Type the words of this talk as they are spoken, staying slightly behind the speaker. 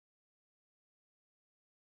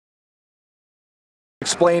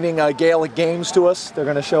Explaining Gaelic games to us. They're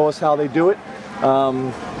going to show us how they do it.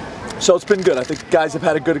 So it's been good. I think the guys have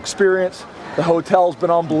had a good experience. The hotel's been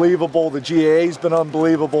unbelievable. The GAA's been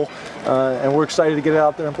unbelievable. And we're excited to get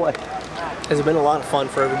out there and play. Has it been a lot of fun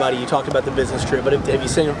for everybody? You talked about the business trip, but have you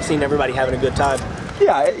seen everybody having a good time?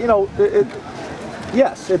 Yeah, you know,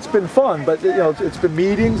 yes, it's been fun, but you know, it's been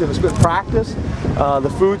meetings and it's been practice.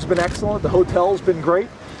 The food's been excellent. The hotel's been great.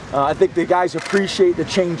 I think the guys appreciate the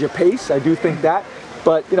change of pace. I do think that.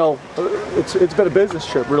 But you know, it's been a business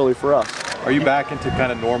trip really for us. Are you back into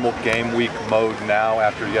kind of normal game week mode now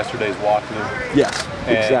after yesterday's walkthrough? Yes,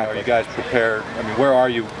 and exactly. Are you guys prepared? I mean, where are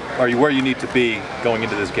you? Are you where you need to be going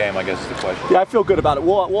into this game, I guess is the question. Yeah, I feel good about it.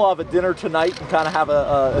 We'll have a dinner tonight and kind of have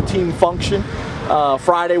a team function.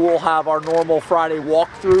 Friday we'll have our normal Friday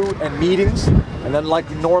walkthrough and meetings, and then like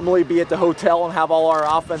normally be at the hotel and have all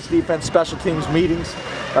our offense, defense, special teams meetings,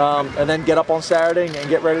 and then get up on Saturday and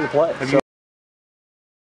get ready to play.